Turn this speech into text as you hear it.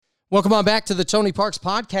Welcome on back to the Tony Parks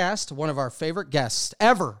Podcast, one of our favorite guests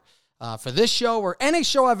ever for this show or any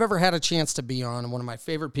show I've ever had a chance to be on. One of my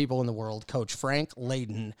favorite people in the world, Coach Frank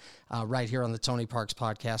Layden, right here on the Tony Parks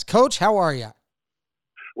Podcast. Coach, how are you?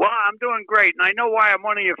 Well, I'm doing great, and I know why I'm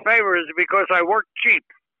one of your favorites because I work cheap.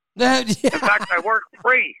 Yeah. In fact, I work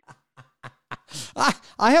free.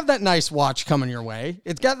 I have that nice watch coming your way.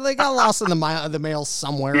 They got lost in the mail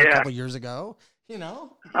somewhere a couple years ago. You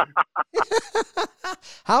know.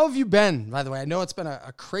 How have you been, by the way? I know it's been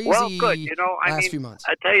a crazy good. last few months.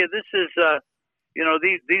 I tell you, this is,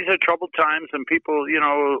 these are troubled times, and people,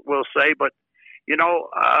 will say, but,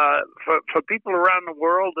 for people around the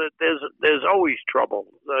world, there's always trouble.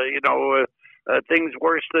 Things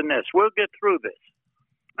worse than this. We'll get through this,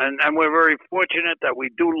 and we're very fortunate that we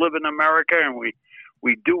do live in America, and we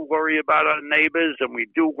do worry about our neighbors, and we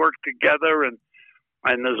do work together, and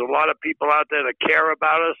there's a lot of people out there that care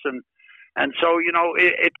about us, and so,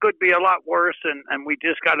 it could be a lot worse, and we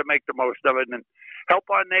just got to make the most of it and help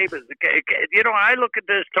our neighbors. I look at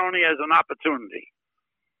this, Tony, as an opportunity.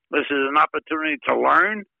 This is an opportunity to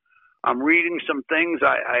learn. I'm reading some things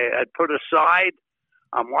I had put aside.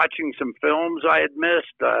 I'm watching some films I had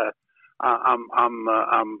missed.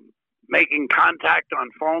 I'm making contact on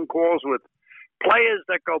phone calls with players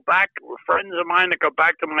that go back, friends of mine that go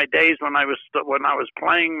back to my days when I was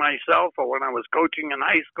playing myself or when I was coaching in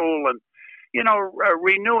high school, and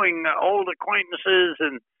renewing old acquaintances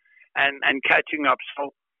and catching up.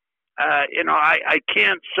 So, I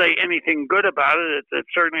can't say anything good about it. It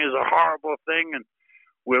certainly is a horrible thing, and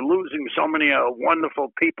we're losing so many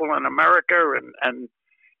wonderful people in America, and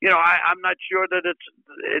I'm not sure that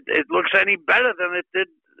it looks any better than it did,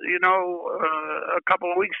 a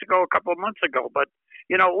couple of weeks ago, a couple of months ago. But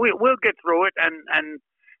we'll get through it, and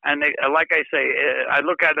like I say, I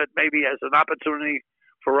look at it maybe as an opportunity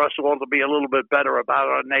for us all to be a little bit better about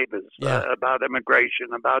our neighbors, about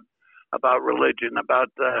immigration, about religion,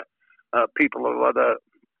 about people of other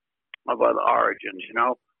origins.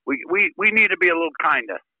 We need to be a little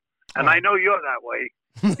kinder, and I know you're that way.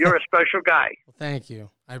 You're a special guy. Well, thank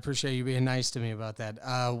you. I appreciate you being nice to me about that.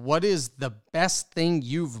 What is the best thing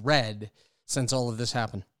you've read since all of this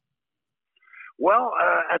happened? Well,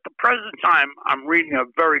 at the present time, I'm reading a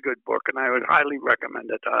very good book, and I would highly recommend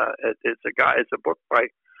it. It's a book by a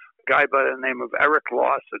guy by the name of Eric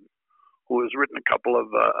Lawson, who has written a couple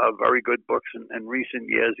of very good books in recent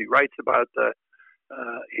years. He writes about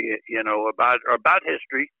about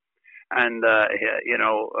history, and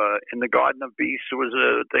in the Garden of Beasts was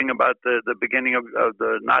a thing about the beginning of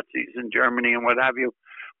the Nazis in Germany and what have you.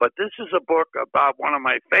 But this is a book about one of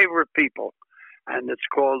my favorite people, and it's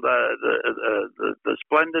called the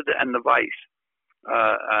Splendid and the Vice.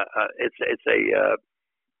 It's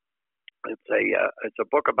a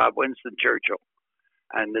book about Winston Churchill,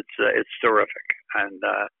 and it's terrific, and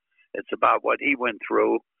it's about what he went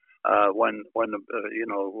through when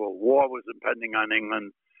war was impending on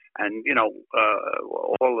England, and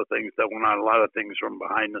all the things that went on, a lot of things from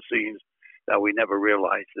behind the scenes that we never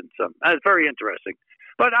realized, and so it's very interesting.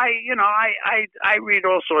 But I read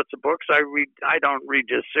all sorts of books. I don't read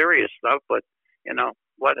just serious stuff, but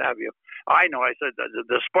what have you. I know I said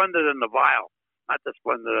the Splendid and the Vile, not the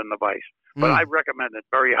Splendid and the Vice. But I recommend it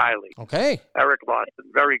very highly. Okay. Eric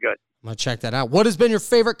Lawson, very good. I'm going to check that out. What has been your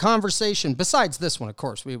favorite conversation, besides this one, of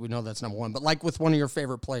course? We know that's number one, but like with one of your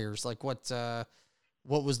favorite players, like what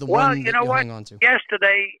was the one that you hang on to?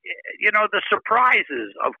 Yesterday, the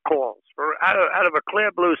surprises of calls. Out of a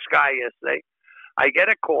clear blue sky yesterday, I get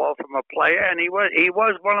a call from a player, and he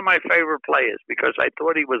was one of my favorite players because I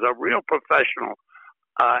thought he was a real professional.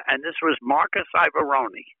 And this was Marcus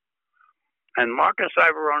Ivoroni. And Marcus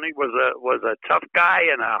Ivoroni was a tough guy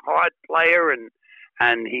and a hard player, and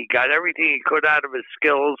he got everything he could out of his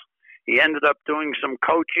skills. He ended up doing some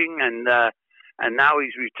coaching, and now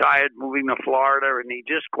he's retired, moving to Florida, and he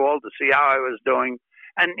just called to see how I was doing.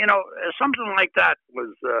 And something like that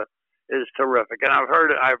is terrific. And I've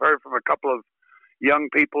heard from a couple of young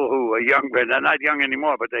people who are young, but they're not young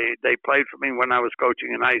anymore, but they played for me when I was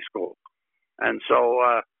coaching in high school. And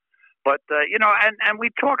so, and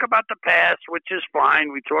we talk about the past, which is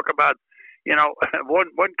fine. We talk about,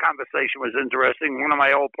 one conversation was interesting. One of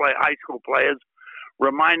my old high school players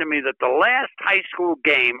reminded me that the last high school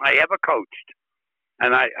game I ever coached,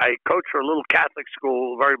 and I coached for a little Catholic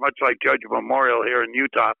school, very much like Judge Memorial here in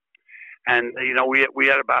Utah. And, we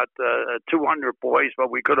had about 200 boys,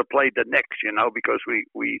 but we could have played the Knicks, because we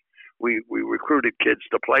recruited kids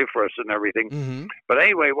to play for us and everything. Mm-hmm. But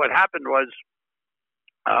anyway, what happened was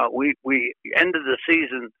we ended the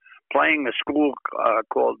season playing a school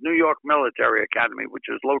called New York Military Academy, which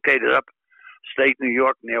is located up upstate New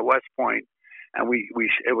York near West Point. And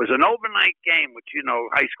it was an overnight game, which,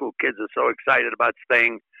 high school kids are so excited about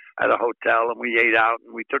staying at a hotel, and we ate out,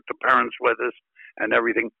 and we took the parents with us and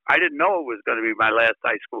everything. I didn't know it was going to be my last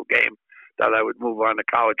high school game, that I would move on to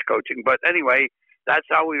college coaching. But anyway, that's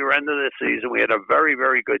how we were ended the season. We had a very,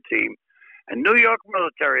 very good team, and New York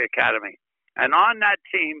Military Academy. And on that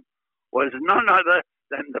team was none other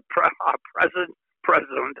than our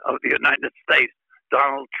president of the United States,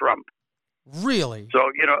 Donald Trump. Really?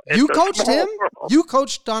 So, you coached him? World. You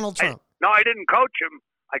coached Donald Trump? I didn't coach him.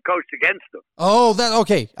 I coached against him. Oh,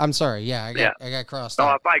 okay. I'm sorry. Yeah, I got crossed out.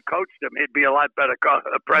 So if I coached him, he'd be a lot better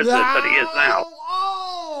president than he is now.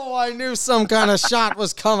 Oh, I knew some kind of shot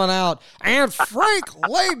was coming out. And Frank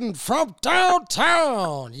Layden from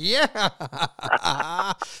downtown. Yeah.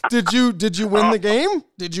 Did you win the game?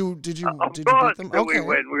 Did you beat them? Okay. We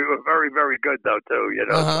win. We were very, very good though too.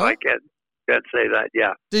 So I can't say that.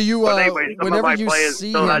 Yeah. Do you? Anyway, some of my players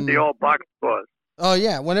see still him, had the old box scores. Oh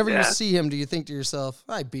yeah. Whenever you see him, do you think to yourself,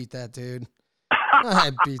 "I beat that dude.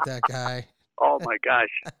 I beat that guy." Oh my gosh.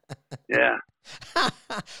 Yeah.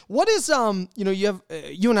 What is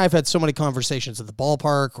you and I have had so many conversations at the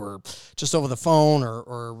ballpark or just over the phone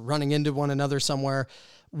or running into one another somewhere.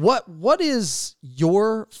 What is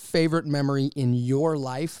your favorite memory in your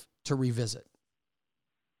life to revisit?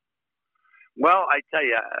 Well, I tell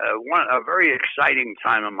you, a very exciting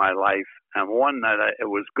time in my life, and one that it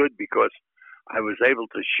was good because I was able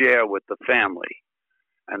to share with the family,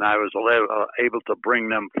 and I was able to bring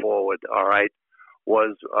them forward. All right.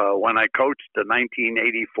 Was when I coached the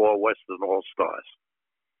 1984 Western All-Stars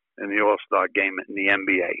in the All-Star game in the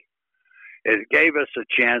NBA. It gave us a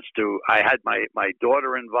chance I had my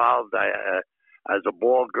daughter involved as a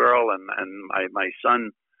ball girl, and my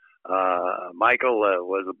son, Michael,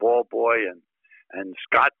 was a ball boy, and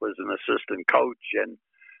Scott was an assistant coach, and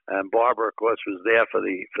Barbara, of course, was there for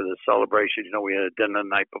the celebration. We had a dinner the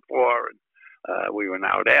night before, and we went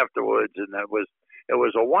out afterwards, and it was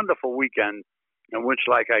a wonderful weekend in which,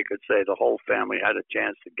 like I could say, the whole family had a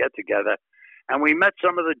chance to get together, and we met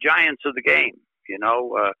some of the giants of the game.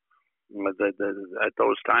 At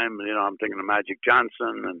those times, I'm thinking of Magic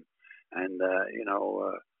Johnson and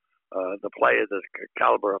the players, the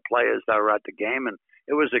caliber of players that were at the game, and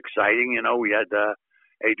it was exciting. We had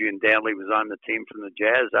Adrian Dantley was on the team from the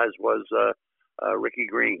Jazz, as was Ricky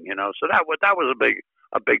Green. So that was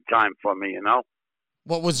a big time for me.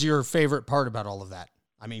 What was your favorite part about all of that?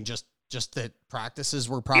 I mean, just that practices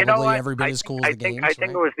were probably every bit as cool as the games. I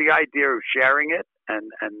think it was the idea of sharing it,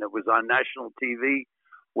 and it was on national TV,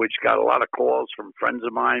 which got a lot of calls from friends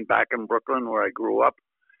of mine back in Brooklyn where I grew up,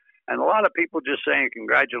 and a lot of people just saying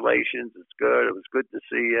congratulations, it's good, it was good to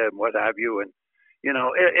see you, and what have you, and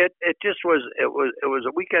it just was it was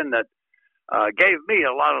a weekend that gave me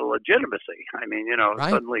a lot of legitimacy. I mean, right.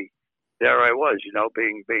 Suddenly there I was,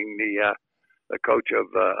 being the coach of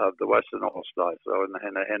the Western All Stars. So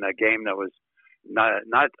in a game that was not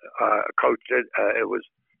coached, it was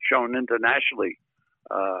shown internationally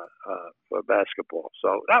for basketball.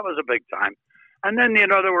 So that was a big time. And then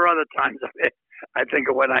there were other times. I think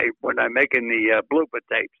of when I'm making the blooper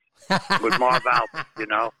tapes with Marv Albert,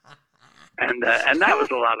 and that was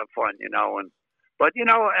a lot of fun, But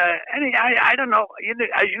I don't know.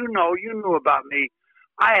 As you knew about me.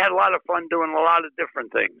 I had a lot of fun doing a lot of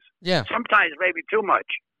different things. Yeah. Sometimes maybe too much.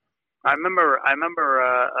 I remember,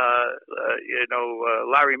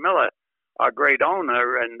 Larry Miller, our great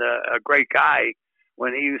owner and a great guy,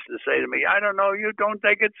 when he used to say to me, "I don't know, you don't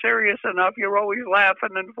take it serious enough. You're always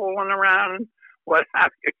laughing and fooling around and what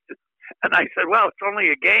have you." And I said, "Well, it's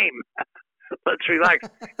only a game. Let's relax."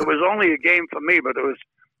 It was only a game for me, but it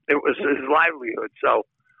was his livelihood. So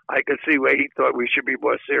I could see where he thought we should be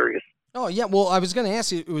more serious. Oh, yeah. Well, I was going to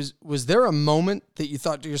ask you, was there a moment that you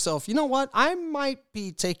thought to yourself, you know what, I might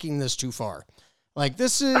be taking this too far? Like,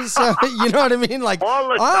 this is, you know what I mean? Like, all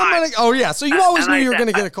the time. Oh, yeah. So you always knew you were going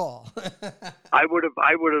to get a call. I would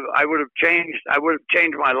have changed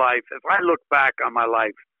my life. If I look back on my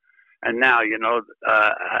life and now,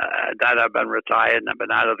 that I've been retired and I've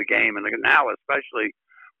been out of the game, and now especially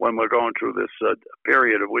when we're going through this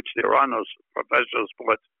period of which there are no professional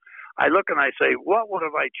sports, I look and I say, what would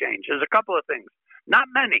have I changed? There's a couple of things. Not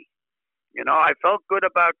many. I felt good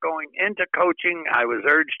about going into coaching. I was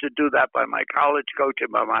urged to do that by my college coach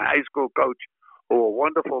and by my high school coach, who were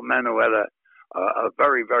wonderful men who had a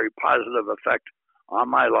very, very positive effect on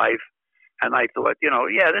my life. And I thought,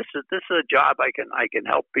 this is a job I can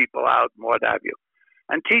help people out and what have you.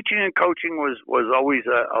 And teaching and coaching was always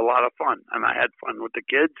a lot of fun. And I had fun with the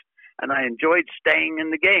kids, and I enjoyed staying in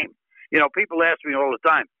the game. People ask me all the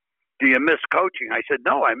time, "Do you miss coaching?" I said,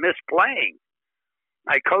 "No, I miss playing."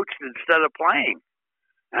 I coached instead of playing.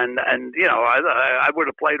 And you know, I would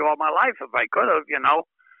have played all my life if I could have, you know.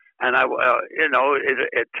 And you know,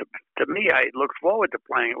 to me, I looked forward to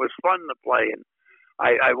playing. It was fun to play, and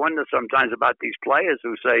I wonder sometimes about these players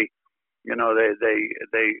who say, you know,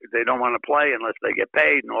 they don't want to play unless they get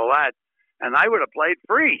paid and all that. And I would have played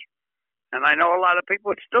free. And I know a lot of people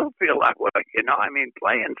would still feel that way, you know. I mean,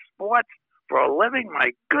 playing sports for a living,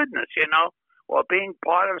 my goodness, you know, or being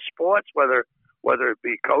part of sports, whether it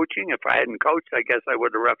be coaching. If I hadn't coached, I guess I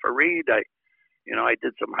would have refereed. I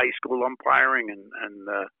did some high school umpiring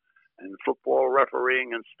and football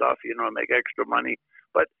refereeing and stuff, you know, to make extra money.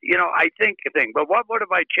 But, you know, but what would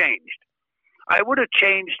have I changed? I would have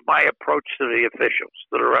changed my approach to the officials,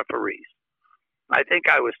 to the referees. I think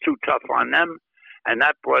I was too tough on them, and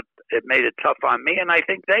it made it tough on me, and I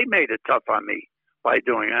think they made it tough on me by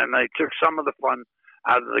doing it, and they took some of the fun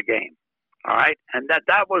out of the game. All right? And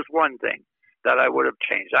that was one thing that I would have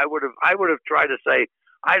changed. I would have tried to say,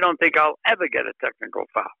 I don't think I'll ever get a technical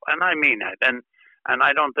foul, and I mean that. And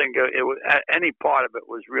I don't think any part of it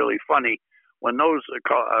was really funny when those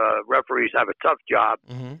referees have a tough job,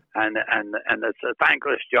 mm-hmm. and it's a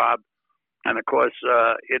thankless job, and of course,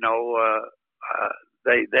 you know,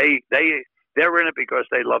 they're in it because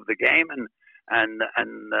they love the game, and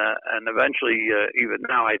eventually, even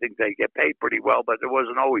now, I think they get paid pretty well, but it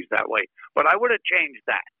wasn't always that way. But I would have changed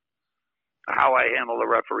that, how I handle the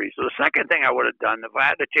referees. So the second thing I would have done, if I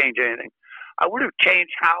had to change anything, I would have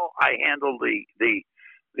changed how I handled the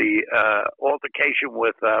altercation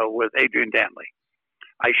with Adrian Dantley.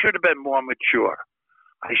 I should have been more mature.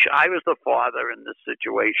 I was the father in this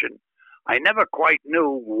situation. I never quite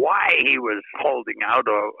knew why he was holding out,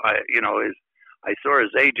 or you know, I saw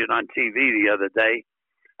his agent on TV the other day,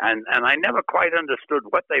 and I never quite understood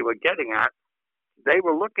what they were getting at. They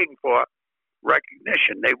were looking for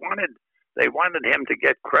recognition. They wanted him to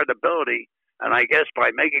get credibility, and I guess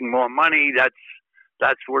by making more money,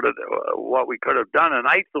 that's what we could have done. And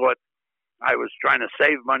I thought I was trying to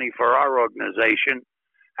save money for our organization.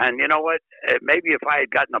 And you know what? Maybe if I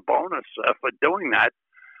had gotten a bonus for doing that,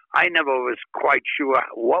 I never was quite sure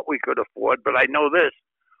what we could afford. But I know this,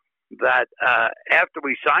 that after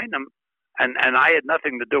we signed him, and I had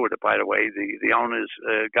nothing to do with it, by the way, the owners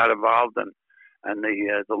got involved, and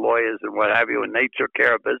the lawyers and what have you, and they took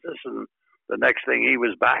care of business. And the next thing he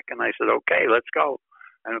was back, and I said, okay, let's go.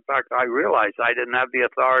 And in fact, I realized I didn't have the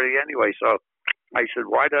authority anyway. So I said,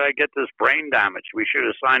 why did I get this brain damage? We should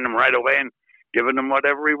have signed him right away and given him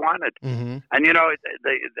whatever he wanted. Mm-hmm. And, you know,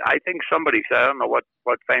 I think somebody said, I don't know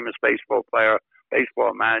what famous baseball player,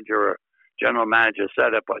 baseball manager, or general manager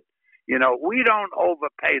said it, but, you know, we don't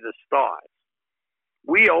overpay the stars.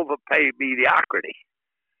 We overpay mediocrity.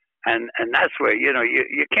 And that's where, you know,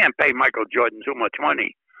 you can't pay Michael Jordan too much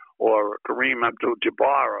money, or Kareem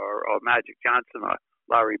Abdul-Jabbar, or Magic Johnson, or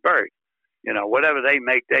Larry Bird. You know, whatever they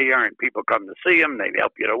make, they earn. People come to see them. They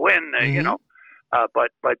help you to win, mm-hmm. You know.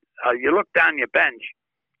 But you look down your bench,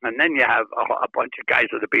 and then you have a bunch of guys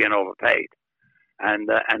that are being overpaid. And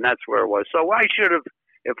that's where it was. So I should have,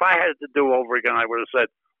 if I had to do over again, I would have said,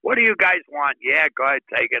 what do you guys want? Yeah, go ahead,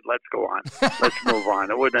 take it. Let's go on. Let's move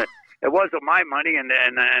on. It wasn't my money, and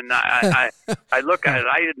I look at it.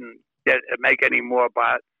 I didn't make any more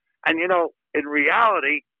about it. And, you know, in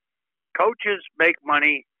reality, coaches make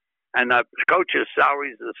money, and coaches'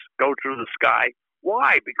 salaries go through the sky.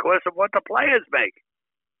 Why? Because of what the players make.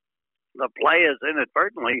 The players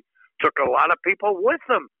inadvertently took a lot of people with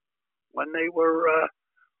them when they were,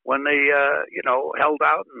 you know, held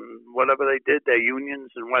out and whatever they did, their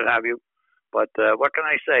unions and what have you. But what can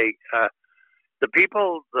I say? The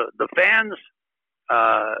people, the fans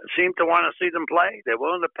seem to want to see them play. They're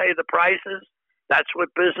willing to pay the prices. That's what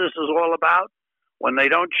business is all about. When they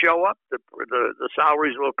don't show up, the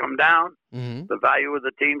salaries will come down. Mm-hmm. The value of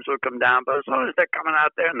the teams will come down. But as long as they're coming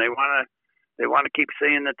out there and they want to keep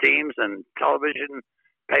seeing the teams, and television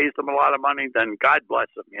pays them a lot of money, then God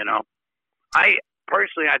bless them. You know, I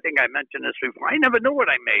personally, I think I mentioned this before. I never knew what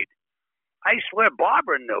I made. I swear,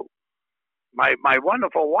 Barbara knew. My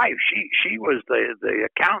wonderful wife, she was the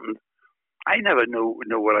accountant. I never knew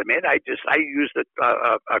what I made. I used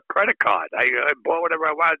a credit card. I bought whatever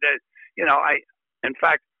I wanted. You know, in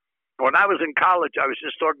fact, when I was in college, I was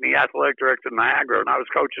just talking to the athletic director of Niagara, and I was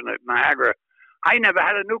coaching at Niagara. I never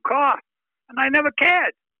had a new car, and I never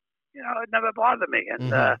cared. You know, it never bothered me.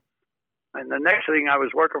 And mm-hmm. And the next thing, I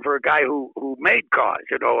was working for a guy who made cars,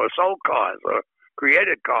 you know, or sold cars, or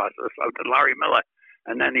created cars, or something, Larry Miller.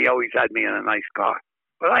 And then he always had me in a nice car.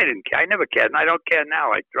 But I didn't care. I never cared, and I don't care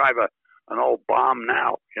now. I drive a an old bomb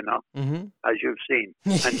now, Mm-hmm. as you've seen.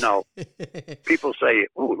 And no, people say,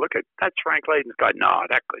 "Oh, look at that's Frank Layden's guy." No,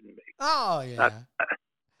 that couldn't be. Oh yeah. That,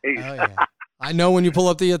 Oh yeah. I know when you pull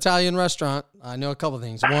up the Italian restaurant, I know a couple of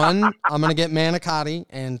things. One, I'm gonna get manicotti,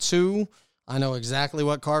 and two, I know exactly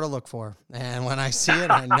what car to look for. And when I see it,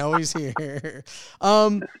 I know he's here.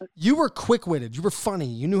 You were quick-witted. You were funny.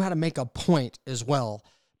 You knew how to make a point as well.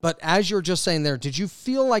 But as you're just saying there, did you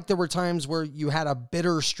feel like there were times where you had a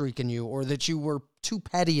bitter streak in you, or that you were too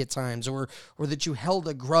petty at times, or that you held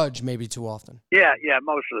a grudge maybe too often? Yeah,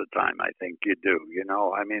 most of the time I think you do.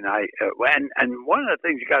 I mean, and one of the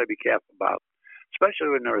things you got to be careful about, especially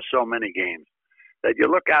when there are so many games, that you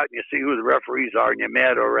look out and you see who the referees are, and you're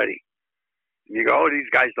mad already. And you go, "Oh, these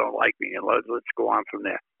guys don't like me," and let's go on from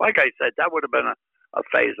there. Like I said, that would have been a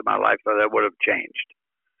phase of my life that would have changed.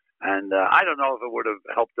 And I don't know if it would have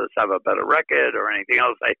helped us have a better record or anything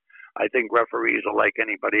else. I think referees are like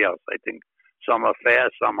anybody else. I think some are fair,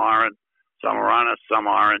 some aren't. Some are honest, some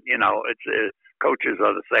aren't. It's coaches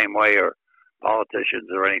are the same way, or politicians,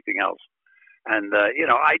 or anything else. And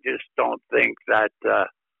I just don't think that.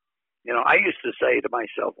 I used to say to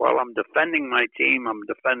myself, "Well, I'm defending my team, I'm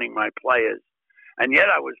defending my players," and yet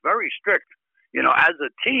I was very strict. As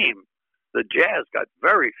a team, the Jazz got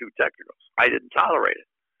very few technicals. I didn't tolerate it.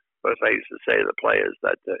 But I used to say to the players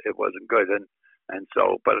that it wasn't good, and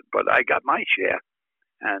so, but I got my share,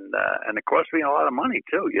 and it cost me a lot of money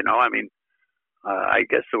too. I mean, I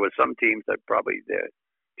guess there were some teams that probably their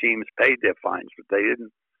teams paid their fines, but they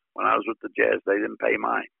didn't. When I was with the Jazz, they didn't pay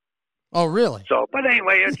mine. Oh, really? So, but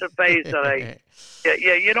anyway, it's a phase that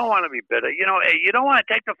you don't want to be bitter. You don't want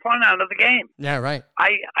to take the fun out of the game. Yeah, right.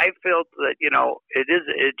 I felt that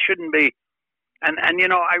it shouldn't be. And I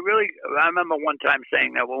remember one time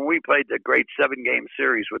saying that when we played the great 7-game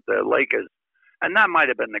series with the Lakers, and that might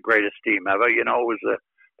have been the greatest team ever. It was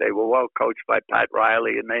they were well coached by Pat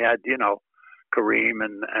Riley, and they had Kareem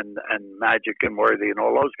and Magic and Worthy and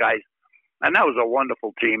all those guys, and that was a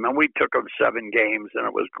wonderful team. And we took them 7 games, and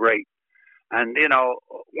it was great. And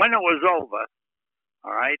when it was over,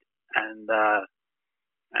 all right, and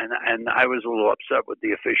I was a little upset with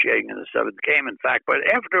the officiating in the 7th game. In fact, but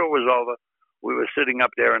after it was over, we were sitting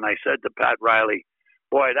up there, and I said to Pat Riley,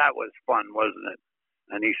 "Boy, that was fun, wasn't it?"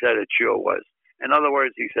 And he said, "It sure was." In other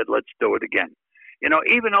words, he said, "Let's do it again."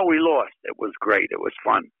 Even though we lost, it was great. It was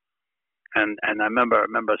fun. And I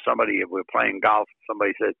remember somebody, we were playing golf,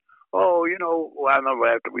 somebody said, "Oh, I remember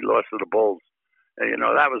after we lost to the Bulls,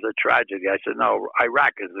 that was a tragedy." I said, "No,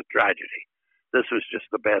 Iraq is a tragedy. This was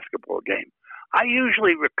just a basketball game." I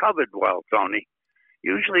usually recovered well, Tony.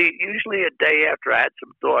 Usually a day after I had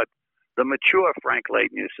some thought, the mature Frank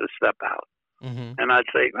Layden used to step out. Mm-hmm. And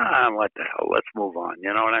I'd say, what the hell, let's move on.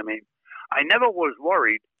 You know what I mean? I never was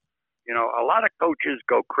worried. A lot of coaches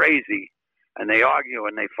go crazy, and they argue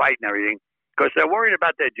and they fight and everything because they're worried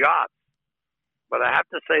about their jobs. But I have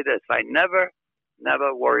to say this, I never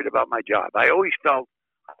worried about my job. I always felt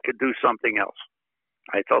I could do something else.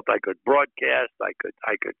 I felt I could broadcast. I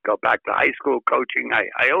could go back to high school coaching.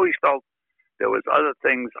 I always felt there was other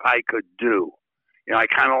things I could do. I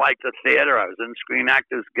kind of liked the theater. I was in Screen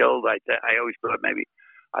Actors Guild. I always thought maybe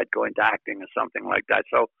I'd go into acting or something like that.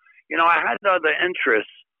 So, I had other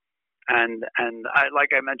interests, and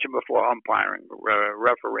like I mentioned before, umpiring,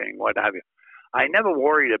 refereeing, what have you. I never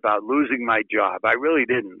worried about losing my job. I really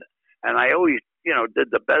didn't, and I always,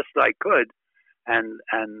 did the best I could, and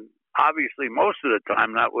obviously most of the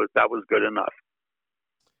time that was good enough.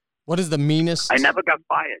 What is the meanest? I never got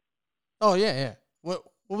fired. Oh yeah.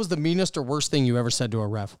 What was the meanest or worst thing you ever said to a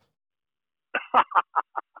ref?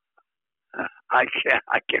 I can't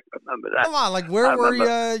remember that. Come on, where were you?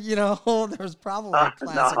 There was probably a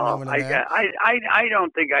classic moment of that. I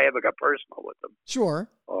don't think I ever got personal with them. Sure.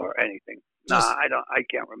 Or anything. I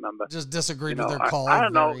can't remember. Just disagreed with their call. I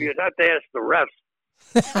don't know. You'd have to ask the refs.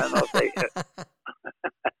 I don't know if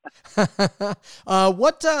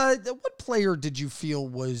What player did you feel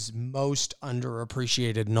was most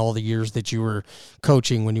underappreciated in all the years that you were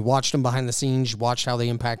coaching? When you watched them behind the scenes, you watched how they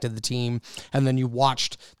impacted the team, and then you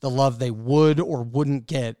watched the love they would or wouldn't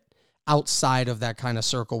get outside of that kind of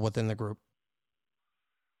circle within the group?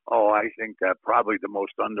 Oh, I think that probably the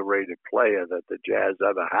most underrated player that the Jazz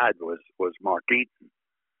ever had was Mark Eaton.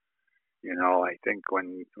 I think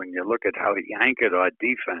when you look at how he anchored our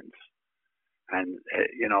defense, and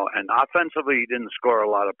offensively he didn't score a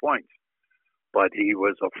lot of points, but he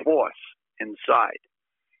was a force inside.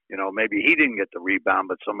 Maybe he didn't get the rebound,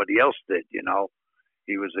 but somebody else did.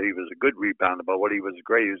 He was a good rebounder, but what he was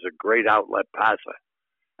great, he was a great outlet passer,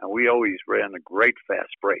 and we always ran a great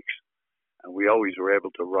fast breaks, and we always were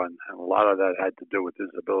able to run, and a lot of that had to do with his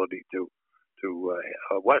ability to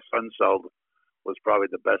Wes Unseld was probably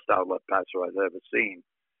the best outlet passer I've ever seen.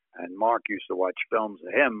 And Mark used to watch films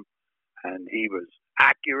of him, and he was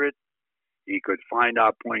accurate. He could find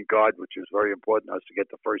our point guard, which was very important to us to get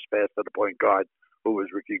the first pass to the point guard, who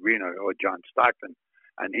was Ricky Green or John Stockton.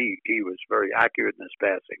 And he was very accurate in his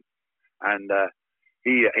passing. And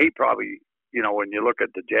he probably, when you look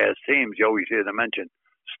at the Jazz teams, you always hear them mention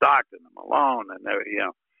Stockton and Malone and,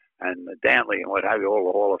 and Dantley and what have you, all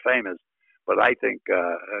the Hall of Famers. But I think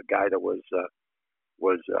a guy that was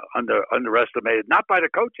underestimated, not by the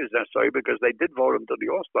coaches necessarily, because they did vote him to the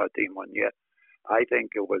All-Star team one year. I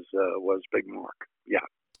think it was Big Mark. Yeah.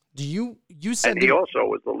 Do you said? And he also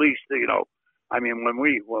was the least. I mean, when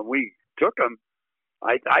we took him,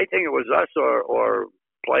 I think it was us or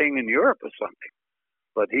playing in Europe or something.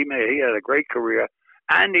 But he had a great career,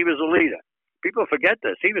 and he was a leader. People forget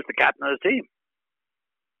this. He was the captain of the team.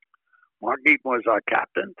 Mark Eaton was our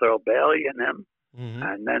captain, Thurl Bailey and him. Mm-hmm.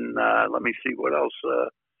 And then let me see what else.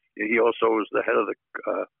 He also was the head of the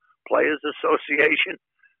Players Association.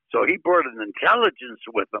 So he brought an intelligence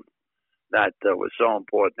with him that was so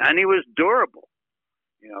important. And he was durable.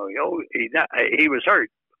 He was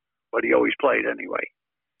hurt, but he always played anyway.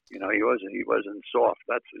 He wasn't soft,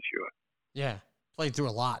 that's for sure. Yeah, played through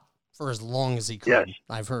a lot for as long as he could. Yes.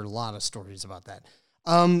 I've heard a lot of stories about that.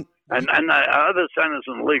 And the other centers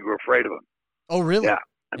in the league were afraid of him. Oh, really? Yeah.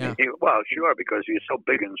 I mean, sure, because he's so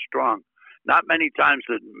big and strong. Not many times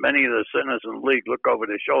did many of the centers in the league look over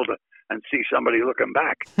their shoulder and see somebody looking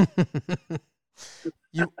back.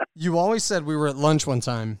 You always said, we were at lunch one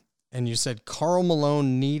time, and you said Karl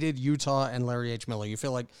Malone needed Utah and Larry H. Miller. You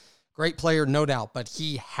feel like great player, no doubt, but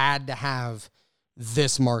he had to have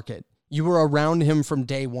this market. You were around him from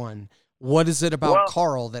day one. What is it about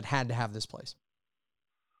Karl that had to have this place?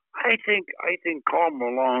 I think Karl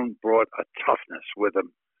Malone brought a toughness with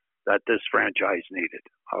him that this franchise needed.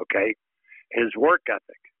 Okay, his work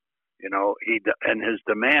ethic, and his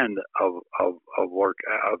demand of work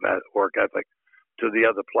ethic to the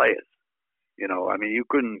other players. I mean, you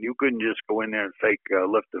couldn't just go in there and fake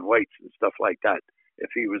lifting weights and stuff like that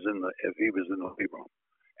if he was in the weight room.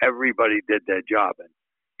 Everybody did their job, and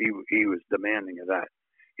he was demanding of that.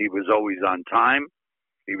 He was always on time.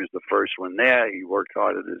 He was the first one there. He worked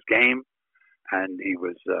hard at his game, and he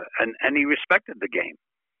was and he respected the game.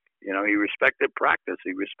 He respected practice.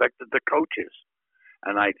 He respected the coaches,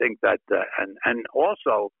 and I think that and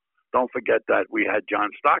also don't forget that we had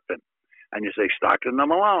John Stockton, and you say Stockton and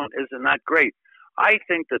Malone, isn't that great? I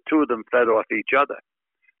think the two of them fed off each other.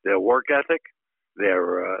 Their work ethic,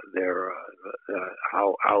 their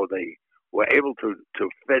how they were able to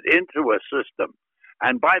fit into a system,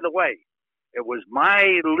 and by the way. It was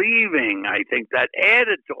my leaving, I think, that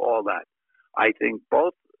added to all that. I think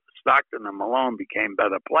both Stockton and Malone became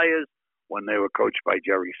better players when they were coached by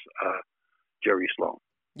Jerry Sloan.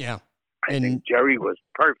 Yeah. I think Jerry was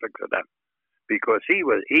perfect for them because he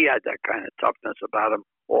had that kind of toughness about him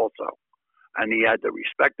also. And he had the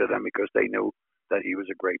respect of them because they knew that he was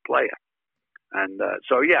a great player. And it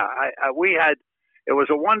was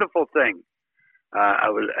a wonderful thing.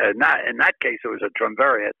 In that case, it was a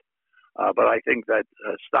triumvirate. But I think that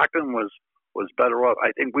Stockton was better off.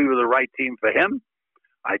 I think we were the right team for him.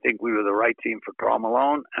 I think we were the right team for Karl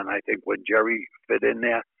Malone, and I think when Jerry fit in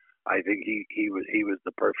there, I think he was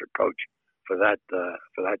the perfect coach for that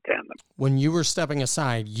tandem. When you were stepping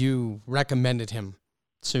aside, you recommended him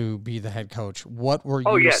to be the head coach. What were you?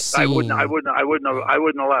 Oh yes, seeing? I wouldn't have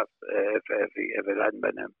left if it hadn't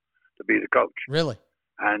been him to be the coach. Really?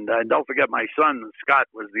 And don't forget, my son Scott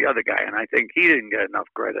was the other guy, and I think he didn't get enough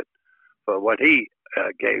credit for what he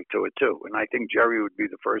gave to it too. And I think Jerry would be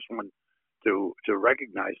the first one to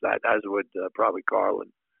recognize that, as would probably Karl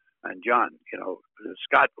and John.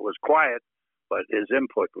 Scott was quiet, but his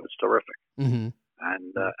input was terrific. Mm-hmm.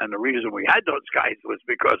 And the reason we had those guys was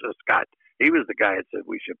because of Scott. He was the guy that said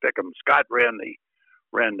we should pick him. Scott ran the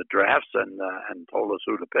drafts and told us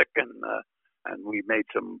who to pick, and we made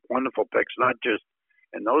some wonderful picks, not just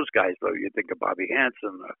in those guys, but you think of Bobby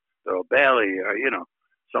Hansen, or Bailey, or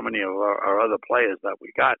so many of our other players that we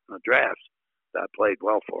got in the drafts that played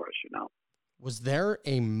well for us. Was there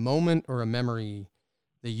a moment or a memory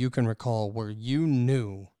that you can recall where you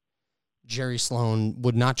knew Jerry Sloan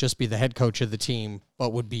would not just be the head coach of the team,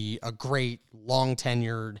 but would be a great,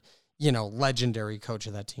 long-tenured, legendary coach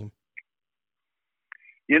of that team?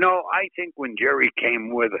 I think when Jerry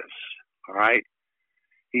came with us, all right,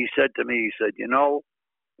 he said to me,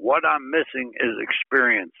 what I'm missing is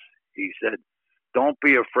experience. He said, don't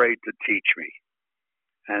be afraid to teach me.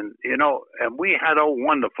 And, and we had a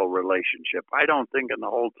wonderful relationship. I don't think in the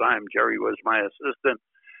whole time Jerry was my assistant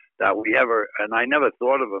that we ever, and I never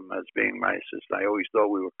thought of him as being my assistant. I always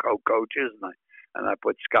thought we were co-coaches, and I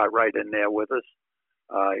put Scott Wright in there with us.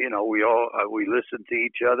 We listened to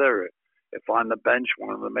each other. If on the bench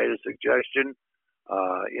one of them made a suggestion,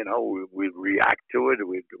 we'd react to it.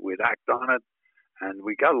 We'd act on it, and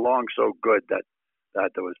we got along so good that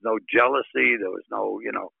there was no jealousy. There was no,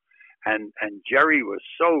 and Jerry was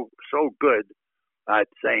so good at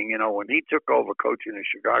saying, when he took over coaching the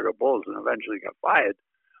Chicago Bulls and eventually got fired,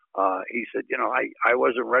 he said, I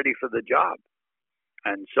wasn't ready for the job.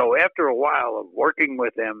 And so after a while of working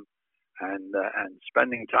with him and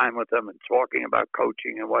spending time with him and talking about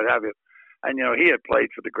coaching and what have you, and, he had played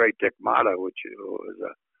for the great Dick Motta, which was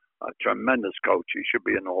a tremendous coach. He should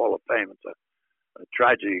be in the Hall of Fame. It's a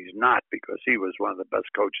tragedy he's not, because he was one of the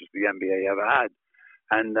best coaches the NBA ever had.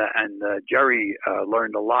 And Jerry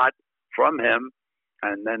learned a lot from him,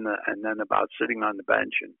 and then about sitting on the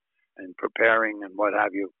bench and preparing and what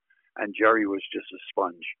have you. And Jerry was just a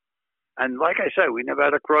sponge. And like I said, we never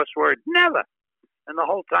had a crossword, never. And the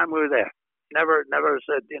whole time we were there, never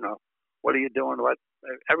said, what are you doing? What?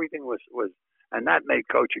 Everything was, and that made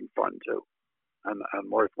coaching fun too, and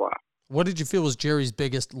worthwhile. What did you feel was Jerry's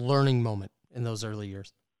biggest learning moment in those early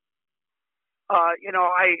years?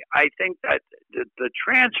 I think that the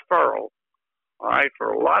transferal, all right, for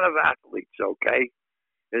a lot of athletes, okay,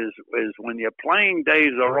 is when your playing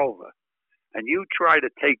days are over and you try to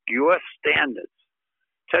take your standards.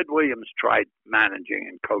 Ted Williams tried managing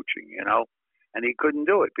and coaching, and he couldn't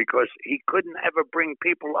do it because he couldn't ever bring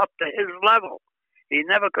people up to his level. He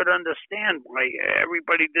never could understand why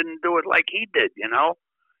everybody didn't do it like he did,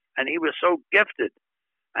 and he was so gifted.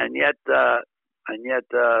 And yet,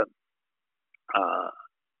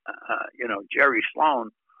 Jerry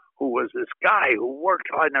Sloan, who was this guy who worked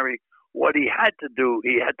hard and what he had to do,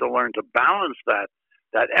 he had to learn to balance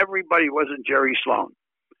that everybody wasn't Jerry Sloan,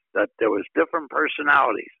 that there was different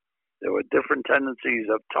personalities, there were different tendencies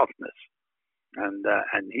of toughness.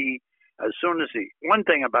 And he, as soon as one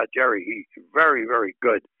thing about Jerry, he's very, very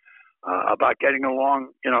good about getting along.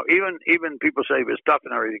 Even people say he was tough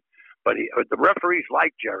and everything, but the referees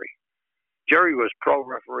liked Jerry. Jerry was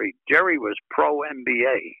pro-referee. Jerry was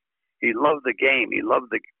pro-NBA. He loved the game. He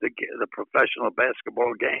loved the professional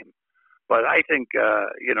basketball game. But I think,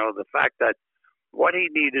 the fact that what he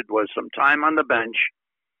needed was some time on the bench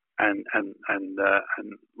and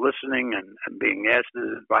listening and being asked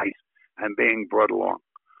his advice and being brought along.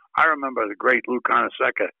 I remember the great Lou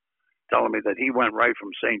Conaseca telling me that he went right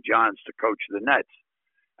from St. John's to coach the Nets.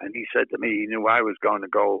 And he said to me he knew I was going to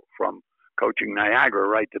go from coaching Niagara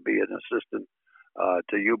right to be an assistant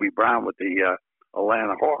to Hubie Brown with the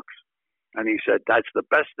Atlanta Hawks. And he said, that's the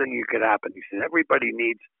best thing you could happen. He said, everybody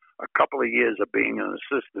needs a couple of years of being an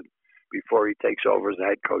assistant before he takes over as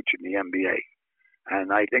head coach in the NBA.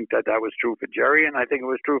 And I think that was true for Jerry, and I think it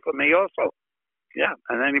was true for me also. Yeah,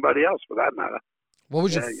 and anybody else for that matter. What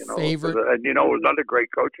was your favorite? Another great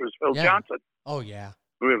coach was Phil Johnson. Oh, yeah.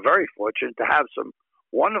 We were very fortunate to have some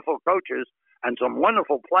wonderful coaches and some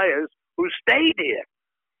wonderful players who stayed here.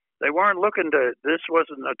 They weren't this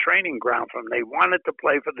wasn't a training ground for them. They wanted to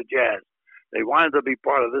play for the Jazz. They wanted to be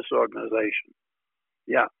part of this organization.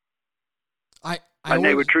 Yeah.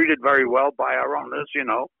 They were treated very well by our owners,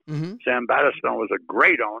 Mm-hmm. Sam Batterstone was a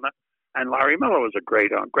great owner, and Larry Miller was a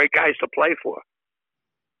great owner. Great guys to play for.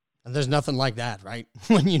 And there's nothing like that, right?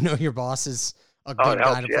 When your boss is a good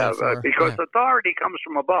guy to play for. Because authority comes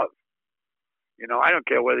from above. I don't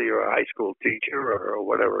care whether you're a high school teacher or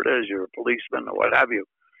whatever it is, you're a policeman or what have you.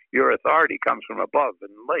 Your authority comes from above.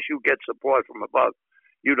 And unless you get support from above,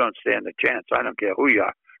 you don't stand a chance. I don't care who you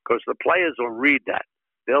are, because the players will read that.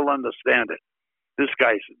 They'll understand it. This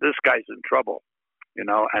guy's in trouble, and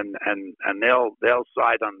they'll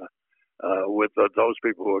side on with those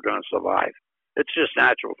people who are going to survive. It's just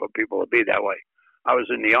natural for people to be that way. I was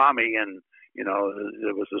in the Army, and it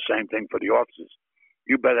was the same thing for the officers.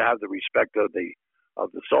 You better have the respect of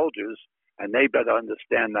the soldiers, and they better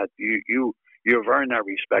understand that you've earned that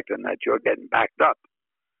respect and that you're getting backed up,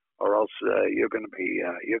 or else you're going to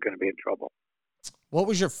be in trouble. What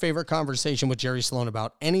was your favorite conversation with Jerry Sloan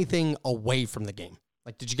about anything away from the game?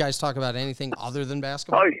 Like, did you guys talk about anything other than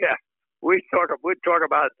basketball? Oh yeah, we'd talk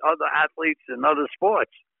about other athletes and other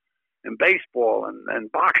sports, and baseball and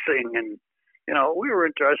boxing, and we were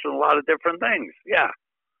interested in a lot of different things. Yeah,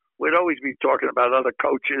 we'd always be talking about other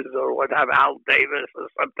coaches, or would have Al Davis or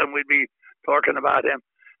something. We'd be talking about him.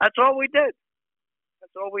 That's all we did.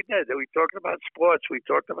 We talked about sports. We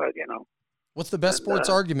talked about What's the best sports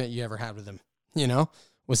argument you ever had with him?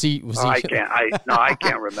 Was he? Oh, I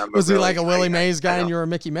can't remember. Was he really. like a Willie Mays guy and you're a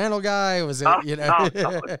Mickey Mantle guy? Was it? No, You know?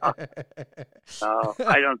 no,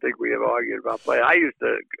 I don't think we ever argued about play. I used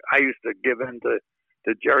to give in to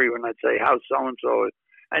Jerry when I'd say, "How's so and so?"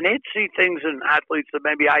 And he'd see things in athletes that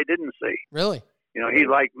maybe I didn't see. Really? You know, he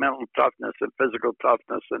liked mental toughness and physical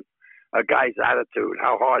toughness and a guy's attitude,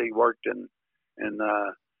 how hard he worked in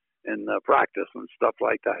practice and stuff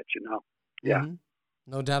like that. You know, yeah. Mm-hmm.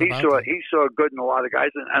 No doubt about that. He saw good in a lot of guys,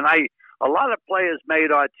 and a lot of players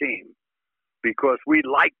made our team because we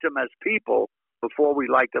liked them as people before we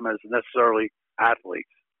liked them as necessarily athletes.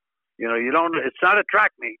 You know, it's not a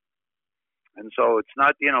track meet. And so it's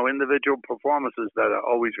not, individual performances that are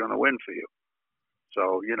always going to win for you.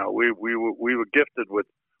 So, we were gifted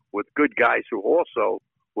with good guys who also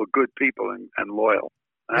were good people and loyal.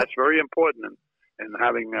 And that's very important in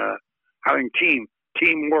having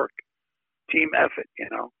teamwork, team effort,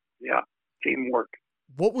 teamwork.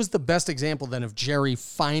 What was the best example then of Jerry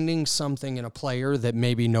finding something in a player that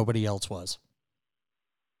maybe nobody else was?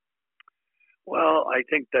 Well, I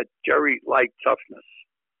think that Jerry liked toughness,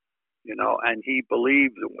 and he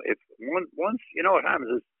believed if once, what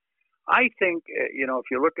happens is, I think, if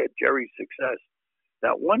you look at Jerry's success,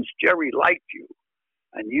 that once Jerry liked you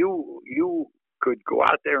and you could go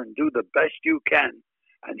out there and do the best you can,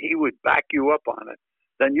 and he would back you up on it,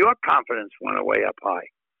 then your confidence went way up high.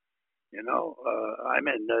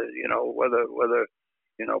 Whether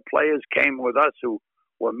players came with us who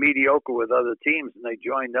were mediocre with other teams and they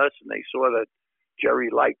joined us and they saw that Jerry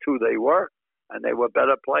liked who they were and they were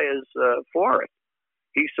better players for it.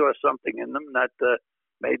 He saw something in them that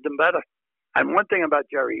made them better. And one thing about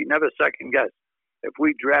Jerry, he never second guessed. If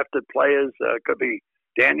we drafted players, could be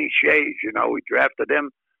Danny Shays, we drafted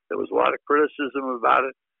him. There was a lot of criticism about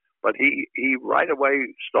it, but he right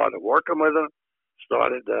away started working with him,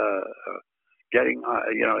 started getting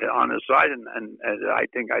on his side, and I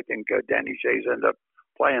think Danny Shays ended up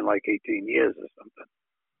playing like 18 years or something.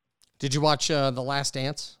 Did you watch The Last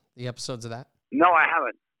Dance? The episodes of that? No, I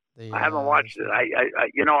haven't. I haven't watched it. I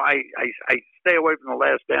stay away from The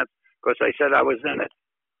Last Dance because I said I was in it.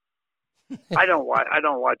 I don't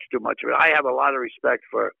watch too much of it. I have a lot of respect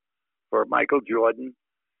for Michael Jordan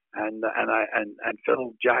and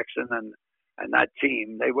Phil Jackson and that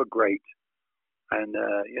team. They were great. And,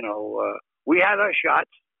 we had our shots,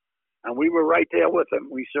 and we were right there with them.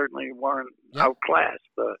 We certainly weren't outclassed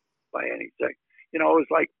by anything. It was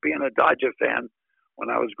like being a Dodger fan when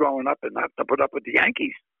I was growing up and have to put up with the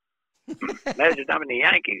Yankees. Imagine having the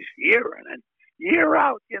Yankees year in and year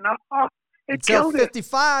out, It killed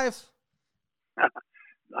 55.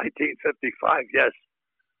 1955, yes.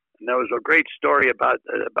 And there was a great story about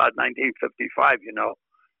 1955,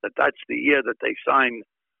 that's the year that they signed.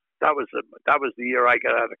 That was the year I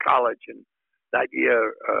got out of college, and that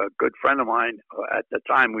year, a good friend of mine, at the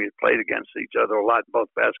time we had played against each other a lot, both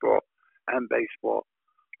basketball and baseball,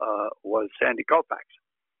 was Sandy Koufax.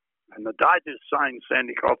 And the Dodgers signed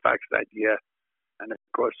Sandy Koufax that year, and of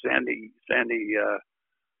course Sandy,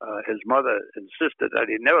 his mother insisted that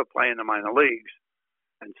he never play in the minor leagues,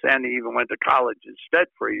 and Sandy even went to college instead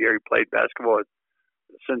for a year. He played basketball at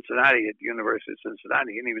Cincinnati, at the University of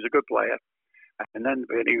Cincinnati, and he was a good player. And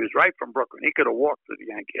he was right from Brooklyn. He could have walked to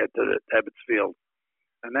the Ebbets Field.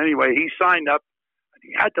 And anyway, he signed up, and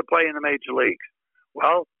he had to play in the major leagues.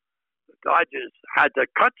 Well, the Dodgers had to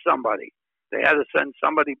cut somebody. They had to send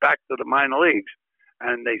somebody back to the minor leagues,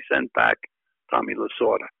 and they sent back Tommy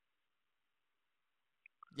Lasorda.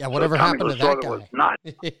 Yeah, whatever happened to that guy? Was not,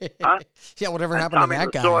 huh? Yeah, whatever happened to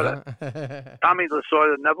that guy? Huh? Tommy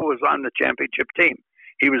Lasorda never was on the championship team.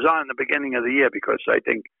 He was on the beginning of the year because I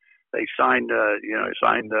think they signed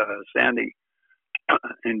Sandy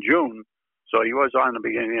in June, so he was on the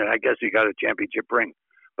beginning. I guess he got a championship ring.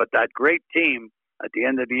 But that great team at the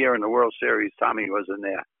end of the year in the World Series, Tommy was in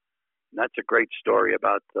there. And that's a great story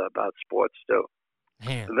about sports too.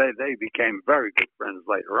 Man. So they became very good friends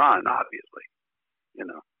later on, obviously.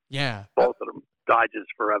 Yeah. Both of them, Dodgers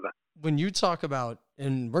forever. When you talk about,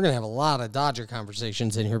 and we're going to have a lot of Dodger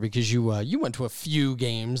conversations in here because you went to a few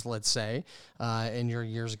games, let's say, in your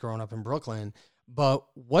years growing up in Brooklyn. But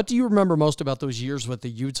what do you remember most about those years with the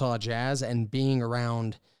Utah Jazz and being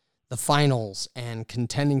around the finals and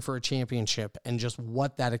contending for a championship and just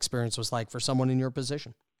what that experience was like for someone in your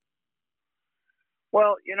position?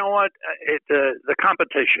 Well, you know what? The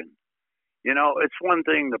competition. It's one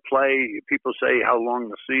thing to play. People say how long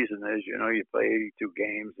the season is. You play 82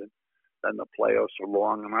 games, and then the playoffs are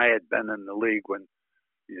long. And I had been in the league when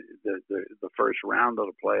the first round of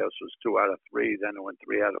the playoffs was 2 out of 3. Then it went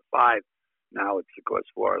 3 out of 5. Now it's, of course,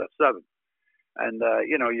 4 out of 7. And,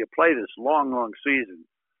 you play this long, long season.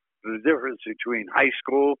 the difference between high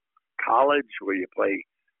school, college, where you play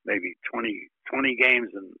maybe 20 games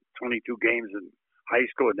and 22 games in high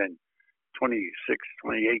school, and then 26,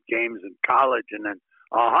 28 games in college, and then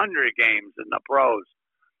 100 games in the pros.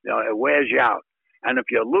 It wears you out. And if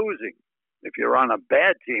you're losing, if you're on a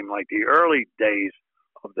bad team like the early days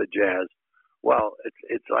of the Jazz, well,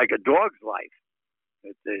 it's like a dog's life.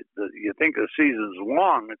 You think the season's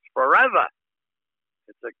long, it's forever.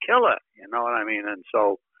 It's a killer, you know what I mean? And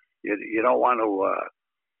so you don't want to,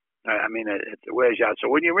 it wears you out. So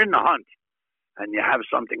when you're in the hunt and you have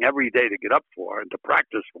something every day to get up for and to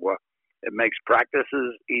practice for, it makes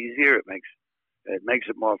practices easier. It makes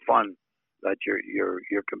it more fun that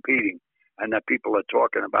you're competing and that people are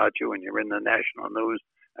talking about you and you're in the national news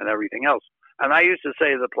and everything else. And I used to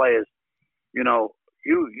say to the players,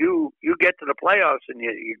 you get to the playoffs and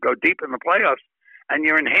you go deep in the playoffs and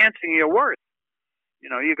you're enhancing your worth.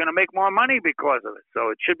 You're going to make more money because of it. So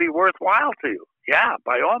it should be worthwhile to you. Yeah,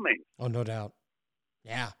 by all means. Oh, no doubt.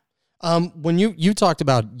 Yeah. When you talked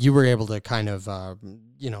about you were able to kind of,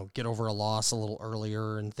 get over a loss a little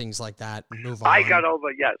earlier and things like that and move on. I got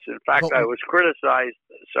over, yes. In fact, I was criticized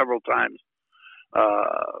several times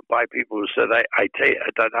by people who said I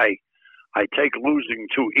take losing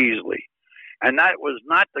too easily. And that was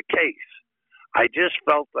not the case. I just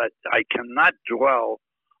felt that I cannot dwell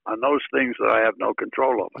on those things that I have no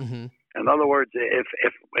control over. Mm-hmm. In other words,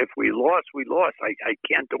 if we lost, we lost. I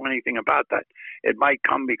can't do anything about that. It might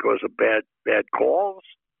come because of bad calls.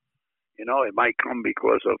 It might come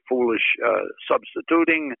because of foolish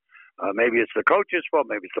substituting. Maybe it's the coach's fault.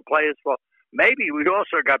 Maybe it's the player's fault. Maybe we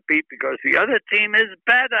also got beat because the other team is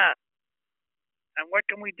better. And what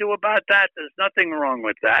can we do about that? There's nothing wrong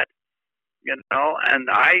with that. And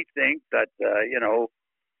I think that,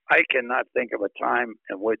 I cannot think of a time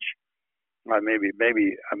in which maybe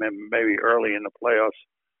early in the playoffs,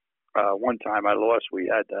 one time I lost. We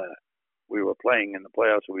were playing in the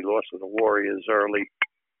playoffs and we lost to the Warriors early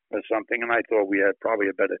or something, and I thought we had probably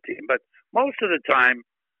a better team. But most of the time,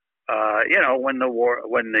 when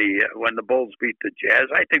the Bulls beat the Jazz,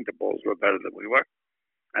 I think the Bulls were better than we were.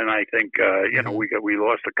 And I think, we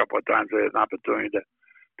lost a couple of times. We had an opportunity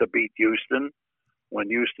to beat Houston when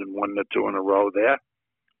Houston won the 2 in a row there.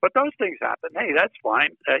 But those things happen. Hey, that's fine.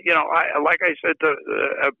 Like I said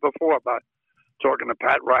before about talking to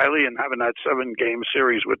Pat Riley and having that 7-game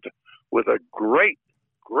series with a great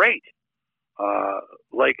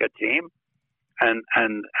Laker team, and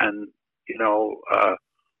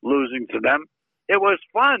losing to them, it was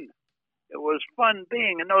fun. It was fun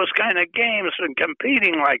being in those kind of games and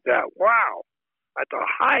competing like that. Wow, at the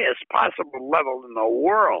highest possible level in the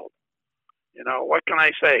world. What can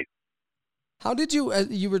I say? How did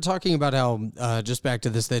you were talking about how, just back to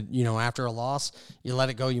this, that, after a loss, you let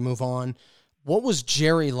it go, you move on. What was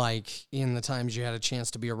Jerry like in the times you had a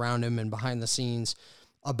chance to be around him and behind the scenes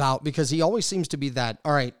because he always seems to be that,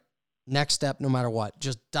 all right, next step, no matter what,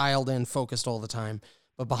 just dialed in, focused all the time.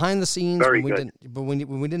 But behind the scenes, when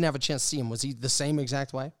we didn't have a chance to see him, was he the same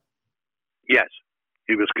exact way? Yes,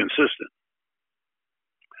 he was consistent.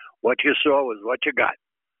 What you saw was what you got.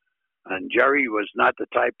 And Jerry was not the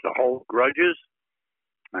type to hold grudges,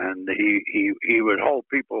 and he would hold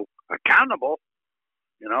people accountable.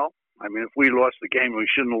 If we lost the game we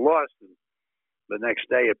shouldn't have lost, and the next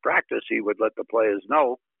day at practice he would let the players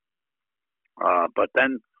know. But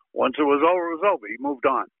then once it was over, it was over. He moved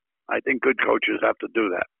on. I think good coaches have to do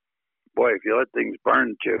that. Boy, if you let things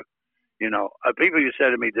burn to, people used to say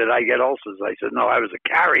to me, "Did I get ulcers?" I said, "No, I was a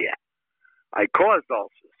carrier. I caused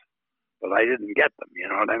ulcers, but I didn't get them." You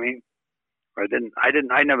know what I mean?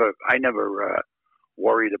 I never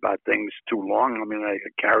worried about things too long. I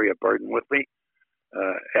could carry a burden with me.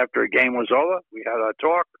 After a game was over, we had our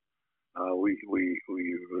talk. We would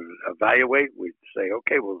evaluate. We'd say,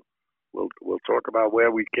 okay, we'll talk about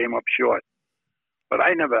where we came up short. But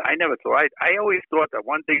I never thought. I always thought that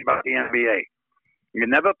one thing about the NBA: you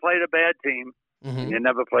never played a bad team, and you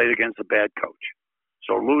never played against a bad coach.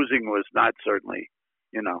 So losing was not certainly,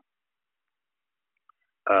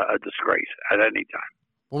 a disgrace at any time.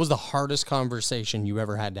 What was the hardest conversation you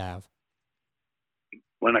ever had to have?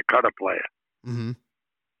 When I cut a player. Mm-hmm.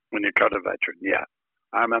 When you cut a veteran, yeah.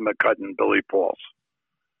 I remember cutting Billy Pauls,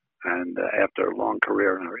 and after a long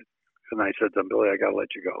career and everything. And I said to him, "Billy, I got to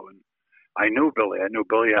let you go." And I knew Billy.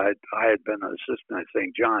 I had been an assistant at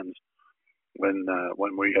St. John's when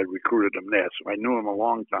we had recruited him there. So I knew him a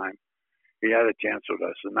long time. He had a chance with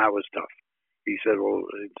us, and that was tough. He said, "Well,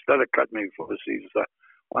 instead of cutting me before the season,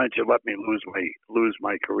 why don't you let me lose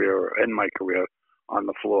my career or end my career on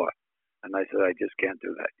the floor?" And I said, "I just can't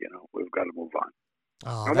do that. We've got to move on."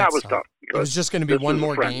 Oh, And that that's was tough. tough. It was just going to be this one was a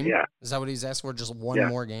more friend, game? Yeah. Is that what he's asked for? Just one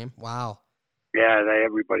more game? Wow. Yeah,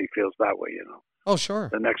 everybody feels that way, Oh, sure.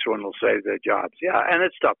 The next one will save their jobs. Yeah, and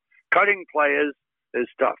it's tough. Cutting players is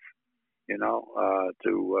tough,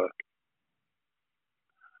 to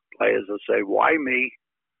players will say, why me?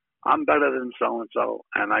 I'm better than so-and-so.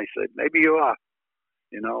 And I said, maybe you are,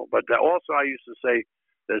 But also I used to say,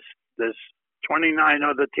 there's 29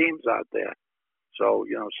 other teams out there. So,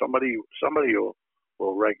 somebody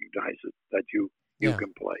will recognize it, that you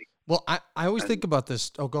can play. Well, I always think about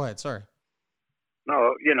this. Oh, go ahead. Sorry.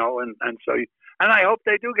 No, and I hope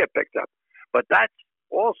they do get picked up. But that's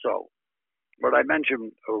also what I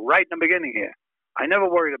mentioned right in the beginning here. I never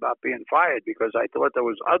worried about being fired because I thought there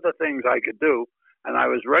was other things I could do, and I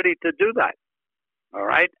was ready to do that. All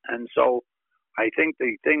right? And so I think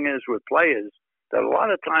the thing is with players that a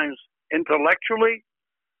lot of times intellectually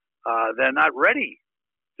they're not ready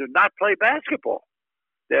to not play basketball.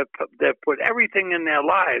 They've put everything in their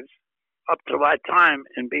lives up to that time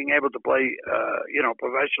in being able to play,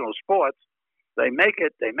 professional sports. They make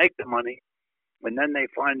it, they make the money, and then they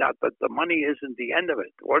find out that the money isn't the end of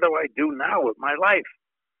it. What do I do now with my life?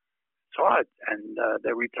 It's hard. And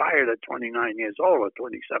they're retired at 29 years old or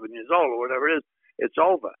 27 years old or whatever it is. It's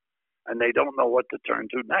over. And they don't know what to turn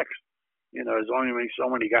to next. There's only so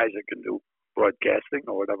many guys that can do broadcasting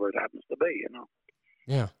or whatever it happens to be,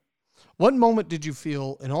 Yeah. What moment did you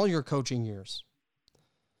feel in all your coaching years?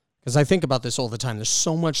 Because I think about this all the time. There's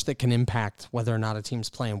so much that can impact whether or not a team's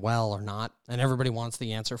playing well or not, and everybody wants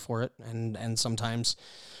the answer for it. And sometimes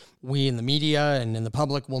we in the media and in the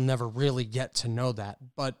public will never really get to know that.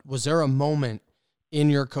 But was there a moment in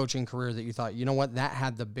your coaching career that you thought, you know what, that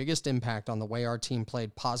had the biggest impact on the way our team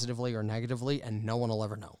played positively or negatively, and no one will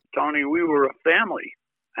ever know? Tony, we were a family.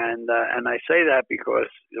 And I say that because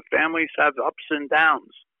the families have ups and downs.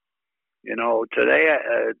 Today,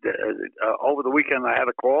 over the weekend, I had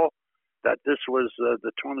a call that this was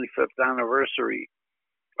the 25th anniversary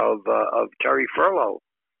of Terry Furlow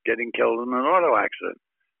getting killed in an auto accident.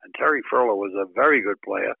 And Terry Furlow was a very good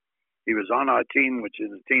player. He was on our team, which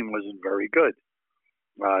the team wasn't very good.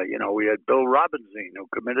 We had Bill Robinson, who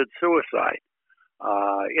committed suicide.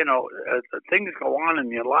 Things go on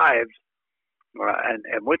in your lives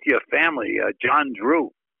and with your family. John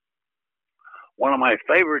Drew, one of my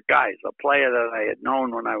favorite guys, a player that I had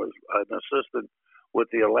known when I was an assistant with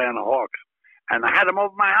the Atlanta Hawks. And I had him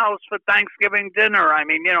over my house for Thanksgiving dinner. I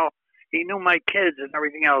mean, he knew my kids and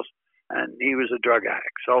everything else, and he was a drug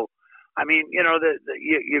addict. So, I mean,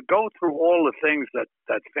 you go through all the things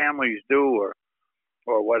that families do or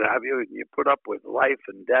what have you, and you put up with life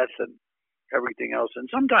and death and everything else. And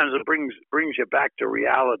sometimes it brings you back to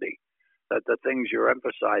reality, that the things you're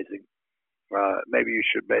emphasizing, maybe you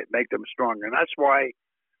should make them stronger. And that's why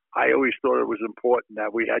I always thought it was important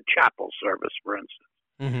that we had chapel service, for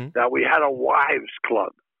instance, that we had a wives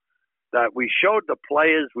club, that we showed the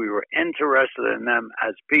players we were interested in them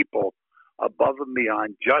as people above and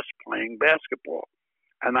beyond just playing basketball.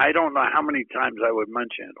 And I don't know how many times I would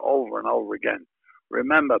mention it over and over again.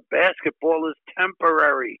 Remember, basketball is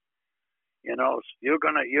temporary. You're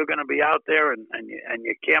gonna be out there and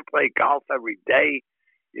you can't play golf every day.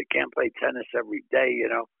 You can't play tennis every day.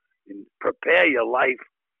 And prepare your life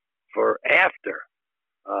for after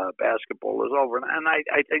basketball is over. And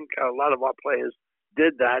I think a lot of our players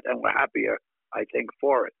did that, and we're happier, I think,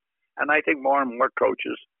 for it. And I think more and more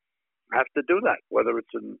coaches have to do that, whether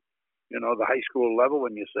it's in the high school level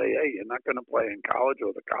when you say, hey, you're not going to play in college,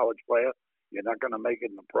 or the college player, you're not going to make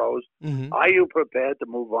it in the pros. Are you prepared to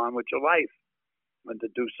move on with your life and to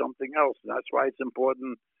do something else? And that's why it's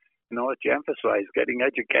important, that you emphasize getting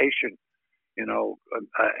education,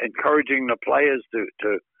 encouraging the players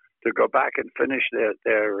to go back and finish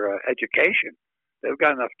their education. They've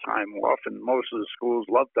got enough time off, and most of the schools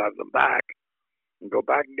love to have them back. And go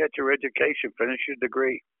back and get your education, finish your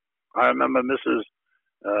degree. I remember Mrs.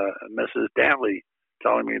 Danley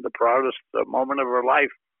telling me the proudest moment of her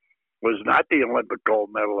life was not the Olympic gold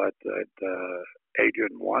medal that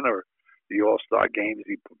Adrian won, or the All-Star games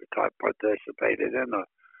he participated in,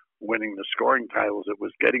 winning the scoring titles. It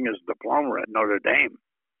was getting his diploma at Notre Dame,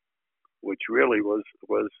 which really was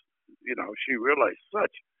she realized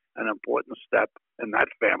such an important step in that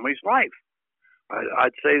family's life.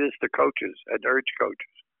 I'd say this to coaches, I'd urge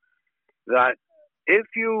coaches, that if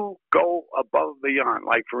you go above and beyond,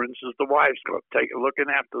 like, for instance, the Wives Club, looking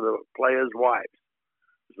after the players' wives.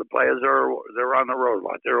 The players they're on the road a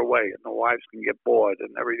lot, they're away, and the wives can get bored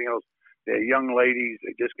and everything else. They're young ladies,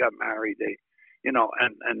 they just got married,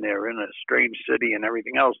 and they're in a strange city and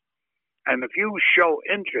everything else. And if you show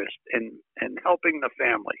interest in helping the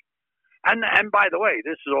family, And by the way,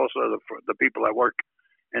 this is also the people that work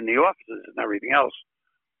in the offices and everything else.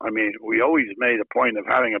 I mean, we always made a point of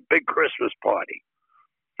having a big Christmas party,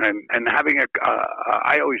 and having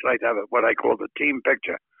I always like to have what I call the team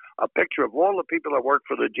picture, a picture of all the people that work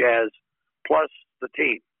for the Jazz plus the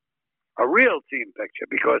team, a real team picture,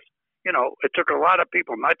 because it took a lot of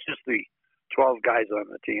people, not just the 12 guys on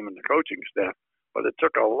the team and the coaching staff, but it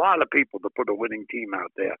took a lot of people to put a winning team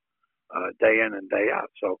out there day in and day out.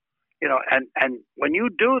 So, and when you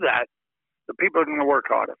do that, the people are going to work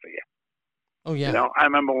harder for you. Oh, yeah. I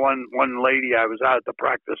remember one lady, I was out at the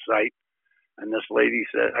practice site, and this lady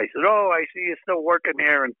said, "Oh, I see you're still working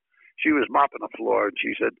here." And she was mopping the floor, and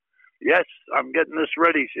she said, "Yes, I'm getting this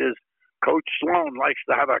ready." She says, "Coach Sloan likes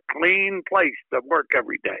to have a clean place to work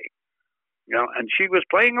every day." And she was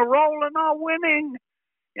playing a role in our winning.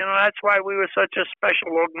 That's why we were such a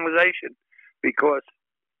special organization, because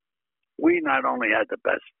we not only had the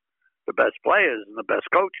best players and the best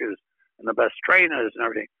coaches and the best trainers and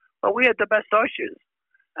everything, but we had the best ushers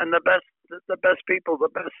and the best people, the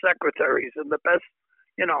best secretaries and the best,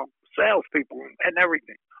 salespeople and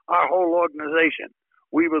everything. Our whole organization,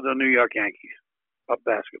 we were the New York Yankees of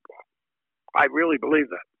basketball. I really believe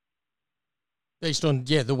that. Based on,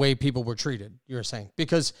 the way people were treated, you're saying.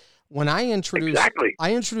 Because when I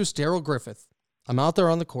introduced Daryl Griffith, I'm out there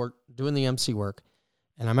on the court doing the MC work,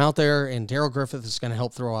 and I'm out there, and Daryl Griffith is going to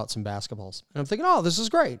help throw out some basketballs. And I'm thinking, oh, this is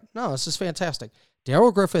great. No, this is fantastic.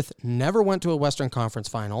 Daryl Griffith never went to a Western Conference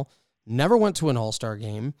final, never went to an All-Star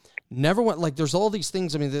game, never went, there's all these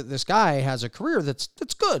things. I mean, this guy has a career that's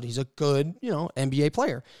good. He's a good, NBA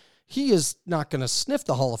player. He is not going to sniff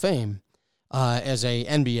the Hall of Fame as a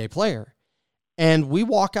NBA player. And we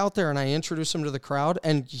walk out there, and I introduce him to the crowd,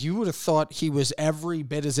 and you would have thought he was every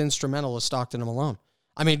bit as instrumental as Stockton and Malone.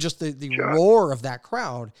 I mean, just the roar of that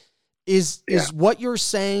crowd is what you're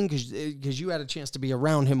saying, because you had a chance to be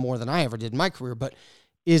around him more than I ever did in my career, but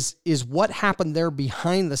is what happened there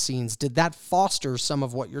behind the scenes, did that foster some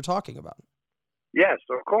of what you're talking about? Yes,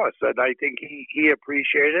 of course. And I think he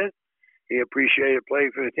appreciated it. He appreciated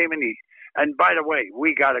playing for the team. And by the way,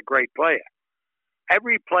 we got a great player.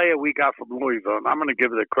 Every player we got from Louisville, and I'm going to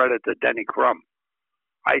give the credit to Denny Crum.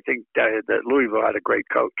 I think that Louisville had a great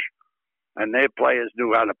coach. And their players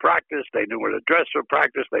knew how to practice. They knew how to dress for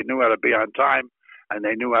practice. They knew how to be on time. And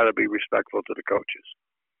they knew how to be respectful to the coaches.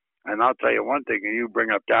 And I'll tell you one thing, and you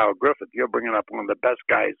bring up Daryl Griffith, you're bringing up one of the best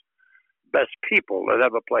guys, best people that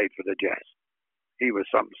ever played for the Jazz. He was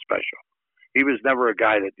something special. He was never a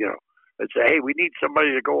guy that, that say, hey, we need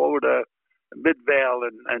somebody to go over to Midvale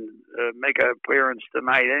and make an appearance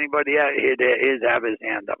tonight. Anybody he'd have his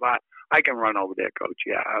hand up. I can run over there, Coach.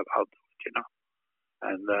 Yeah, I'll do it,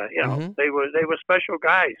 And they were special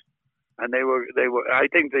guys, and they were. I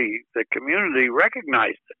think the community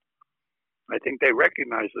recognized it. I think they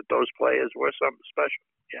recognized that those players were something special.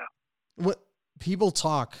 Yeah. What people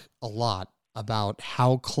talk a lot about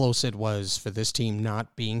how close it was for this team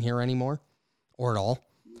not being here anymore, or at all.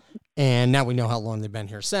 And now we know how long they've been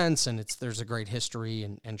here since, and there's a great history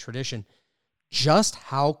and tradition. Just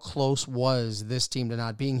how close was this team to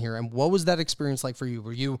not being here, and what was that experience like for you?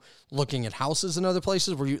 Were you looking at houses in other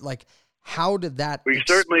places? Were you how did that? We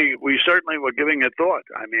certainly were giving it thought.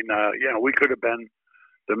 I mean, we could have been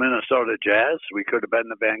the Minnesota Jazz, we could have been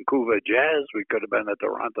the Vancouver Jazz, we could have been the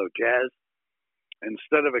Toronto Jazz.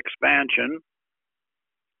 Instead of expansion,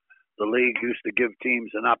 the league used to give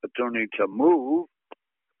teams an opportunity to move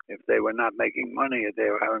if they were not making money, if they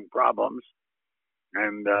were having problems.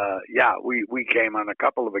 And, we came on a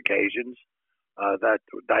couple of occasions.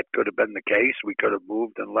 That could have been the case. We could have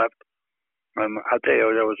moved and left. I'll tell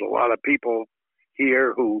you, there was a lot of people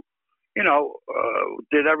here who,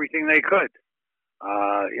 did everything they could.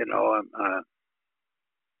 I'm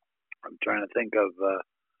trying to think of,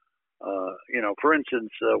 for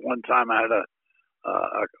instance, one time I had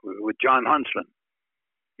with John Huntsman.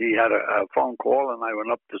 He had a phone call, and I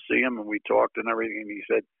went up to see him, and we talked and everything. And he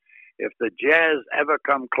said, if the Jazz ever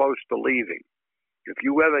come close to leaving, if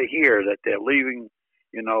you ever hear that they're leaving,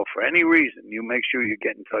 for any reason, you make sure you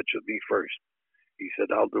get in touch with me first. He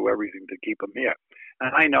said, I'll do everything to keep him here.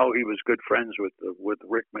 And I know he was good friends with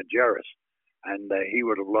Rick Majerus, and he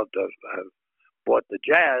would have loved to have bought the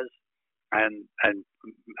Jazz and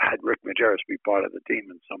had Rick Majerus be part of the team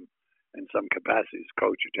in some capacities,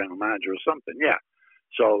 coach or general manager or something. Yeah.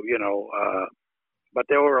 So, but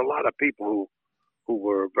there were a lot of people who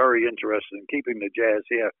were very interested in keeping the Jazz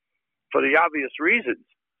here for the obvious reasons.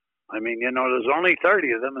 I mean, there's only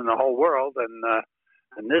 30 of them in the whole world,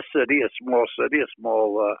 and this city, a small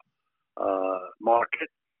market,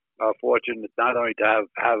 fortunate not only to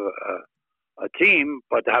have a team,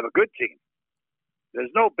 but to have a good team.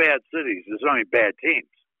 There's no bad cities. There's only bad teams,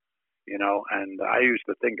 you know. And I used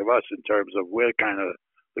to think of us in terms of we're kind of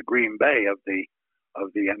the Green Bay of the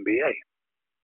NBA.